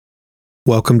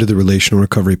Welcome to the Relational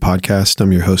Recovery Podcast.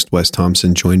 I'm your host, Wes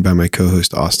Thompson, joined by my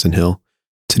co-host, Austin Hill.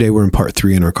 Today, we're in part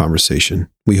 3 in our conversation.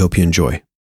 We hope you enjoy.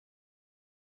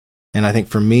 And I think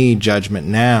for me, judgment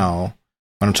now,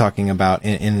 when I'm talking about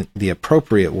in the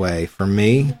appropriate way, for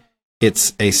me,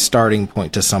 it's a starting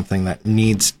point to something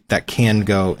that can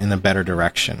go in a better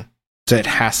direction. So it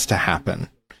has to happen.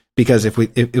 Because if we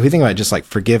think about just like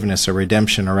forgiveness or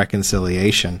redemption or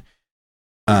reconciliation,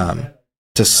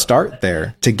 to start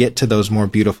there, to get to those more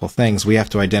beautiful things, we have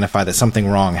to identify that something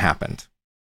wrong happened.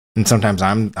 And sometimes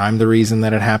I'm the reason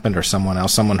that it happened, or someone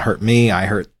else. Someone hurt me, I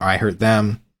hurt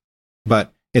them.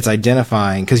 But it's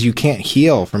identifying, because you can't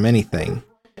heal from anything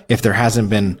if there hasn't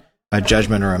been a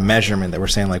judgment or a measurement that we're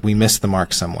saying like we missed the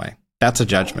mark some way. That's a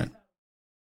judgment.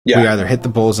 Yeah. We either hit the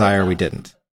bullseye or we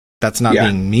didn't. That's not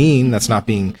being mean. That's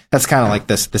kind of like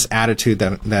this attitude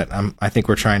that I think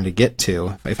we're trying to get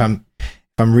to. If I'm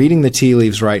reading the tea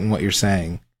leaves right in what you're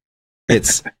saying,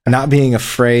 it's not being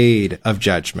afraid of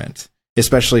judgment,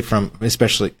 especially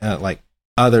like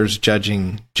others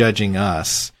judging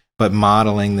us, but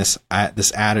modeling this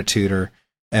attitude or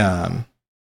I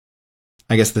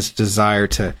guess this desire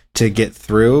to get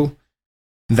through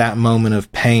that moment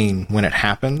of pain when it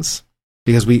happens,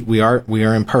 because we are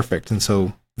imperfect, and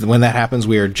so when that happens,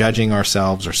 we are judging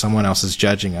ourselves or someone else is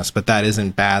judging us. But that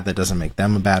isn't bad. That doesn't make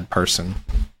them a bad person.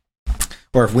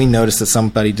 Or if we notice that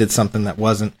somebody did something that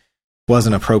wasn't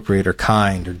appropriate or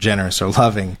kind or generous or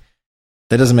loving,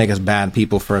 that doesn't make us bad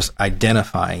people for us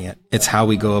identifying it. It's how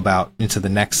we go about into the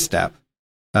next step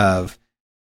of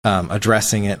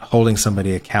addressing it, holding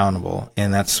somebody accountable.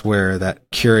 And that's where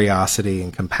that curiosity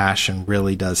and compassion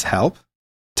really does help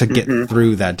to get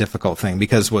through that difficult thing.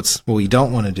 Because what we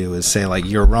don't want to do is say like,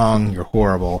 you're wrong, you're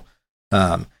horrible,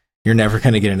 you're never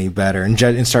going to get any better,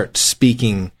 and start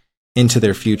speaking into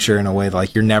their future in a way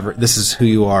like this is who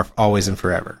you are always and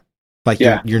forever. Like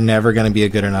you're never going to be a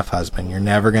good enough husband. You're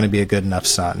never going to be a good enough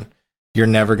son. You're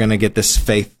never going to get this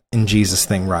faith in Jesus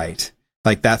thing right.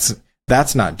 Like that's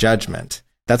not judgment.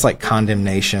 That's like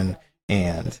condemnation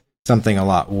and something a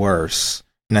lot worse.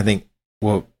 And I think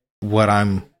what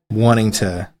I'm wanting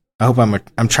to, I hope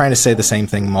I'm trying to say the same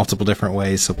thing multiple different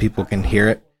ways so people can hear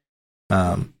it.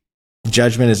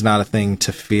 Judgment is not a thing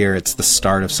to fear. It's the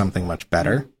start of something much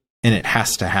better. And it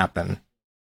has to happen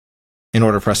in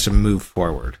order for us to move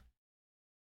forward.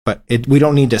 But we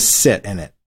don't need to sit in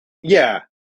it. Yeah.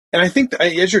 And I think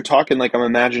as you're talking, like I'm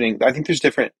imagining, I think there's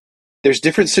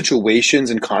different situations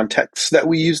and contexts that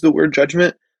we use the word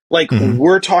judgment. Like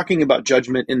we're talking about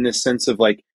judgment in this sense of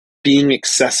like being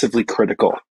excessively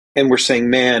critical. And we're saying,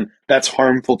 man, that's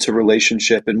harmful to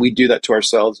relationship. And we do that to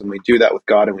ourselves, and we do that with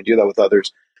God, and we do that with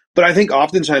others. But I think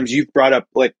oftentimes you've brought up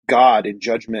like God and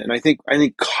judgment. And I think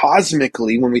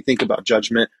cosmically, when we think about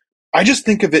judgment, I just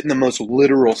think of it in the most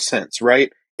literal sense,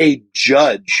 right? A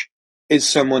judge is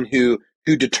someone who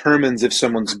determines if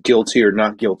someone's guilty or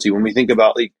not guilty. When we think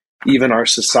about like even our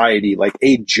society, like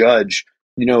a judge,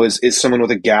 is someone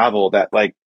with a gavel that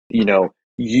like,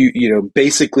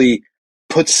 basically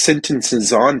puts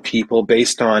sentences on people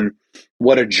based on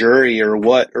what a jury or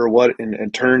what an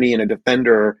attorney and a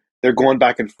defender, they're going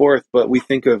back and forth. But we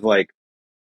think of like,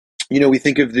 we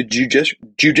think of the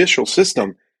judicial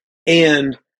system.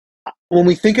 And when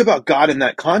we think about God in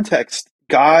that context,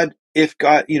 if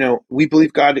God, we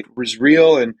believe God was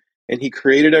real and he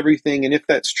created everything. And if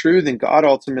that's true, then God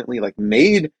ultimately like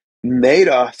made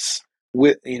us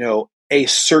with, a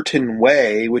certain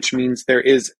way, which means there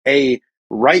is a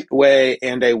right way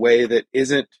and a way that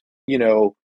isn't,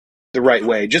 the right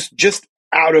way, just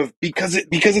out of, because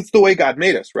it's the way God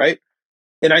made us. Right.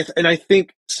 And I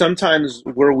think sometimes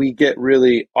where we get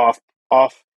really off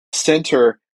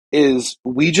center is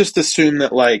we just assume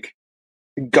that like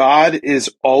God is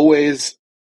always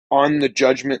on the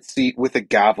judgment seat with a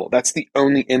gavel. That's the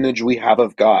only image we have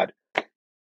of God.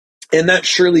 And that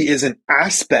surely is an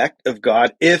aspect of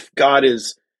God. If God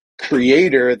is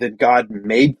creator, then God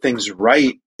made things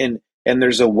right. And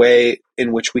there's a way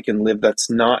in which we can live that's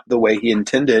not the way he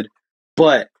intended.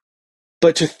 But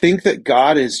to think that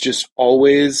God is just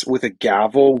always with a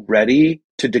gavel ready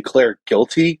to declare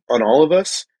guilty on all of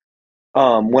us.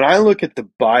 When I look at the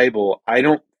Bible,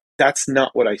 that's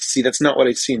not what I see. That's not what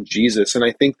I see in Jesus. And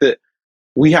I think that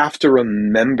we have to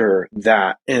remember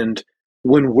that. And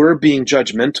when we're being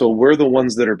judgmental, we're the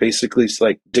ones that are basically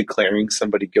like declaring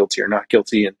somebody guilty or not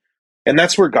guilty. And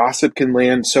that's where gossip can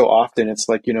land so often. It's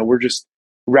like, we're just,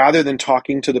 rather than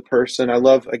talking to the person, I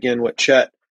love, again, what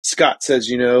Chet Scott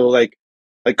says, like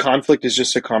conflict is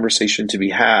just a conversation to be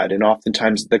had. And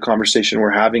oftentimes the conversation we're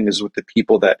having is with the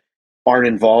people that aren't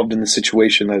involved in the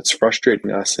situation that's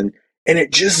frustrating us. And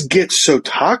it just gets so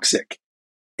toxic.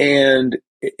 And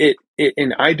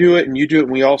and I do it and you do it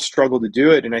and we all struggle to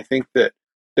do it. And I think that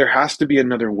there has to be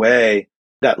another way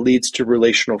that leads to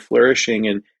relational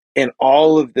flourishing. And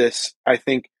all of this, I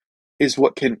think, is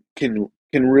what can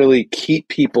really keep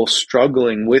people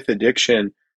struggling with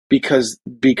addiction, because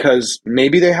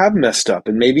maybe they have messed up,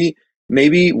 and maybe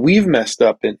we've messed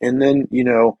up, and then, you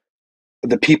know,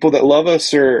 the people that love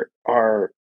us are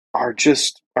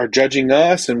judging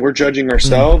us, and we're judging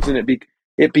ourselves, and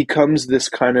it becomes this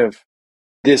kind of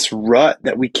this rut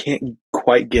that we can't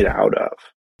quite get out of.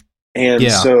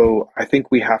 And so I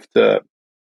think we have to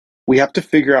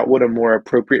figure out what a more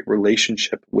appropriate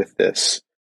relationship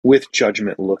with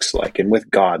judgment looks like, and with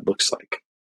God looks like.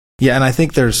 Yeah, and I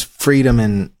think there's freedom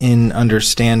in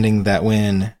understanding that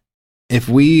if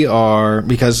we are,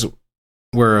 because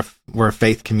we're a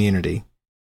faith community,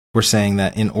 we're saying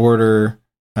that in order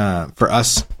for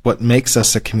us, what makes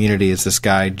us a community is this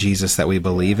guy, Jesus, that we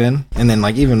believe in. And then,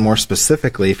 like, even more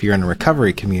specifically, if you're in a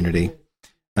recovery community,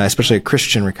 especially a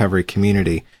Christian recovery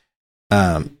community,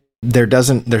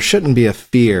 there shouldn't be a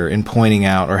fear in pointing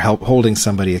out or holding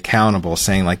somebody accountable,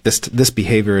 saying like this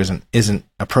behavior isn't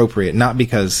appropriate, not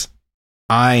because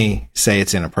I say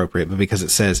it's inappropriate, but because it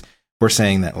says, we're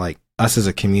saying that, like, us as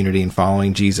a community and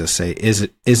following Jesus say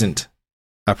isn't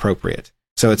appropriate.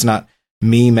 So it's not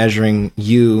me measuring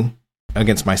you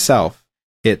against myself.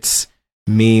 It's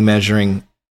me measuring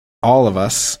all of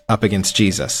us up against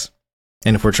Jesus.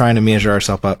 And if we're trying to measure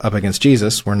ourselves up against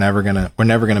Jesus, we're never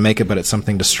gonna make it, but it's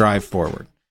something to strive forward.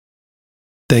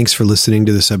 Thanks for listening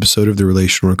to this episode of the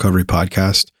Relational Recovery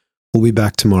Podcast. We'll be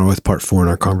back tomorrow with part 4 in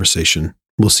our conversation.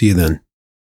 We'll see you then.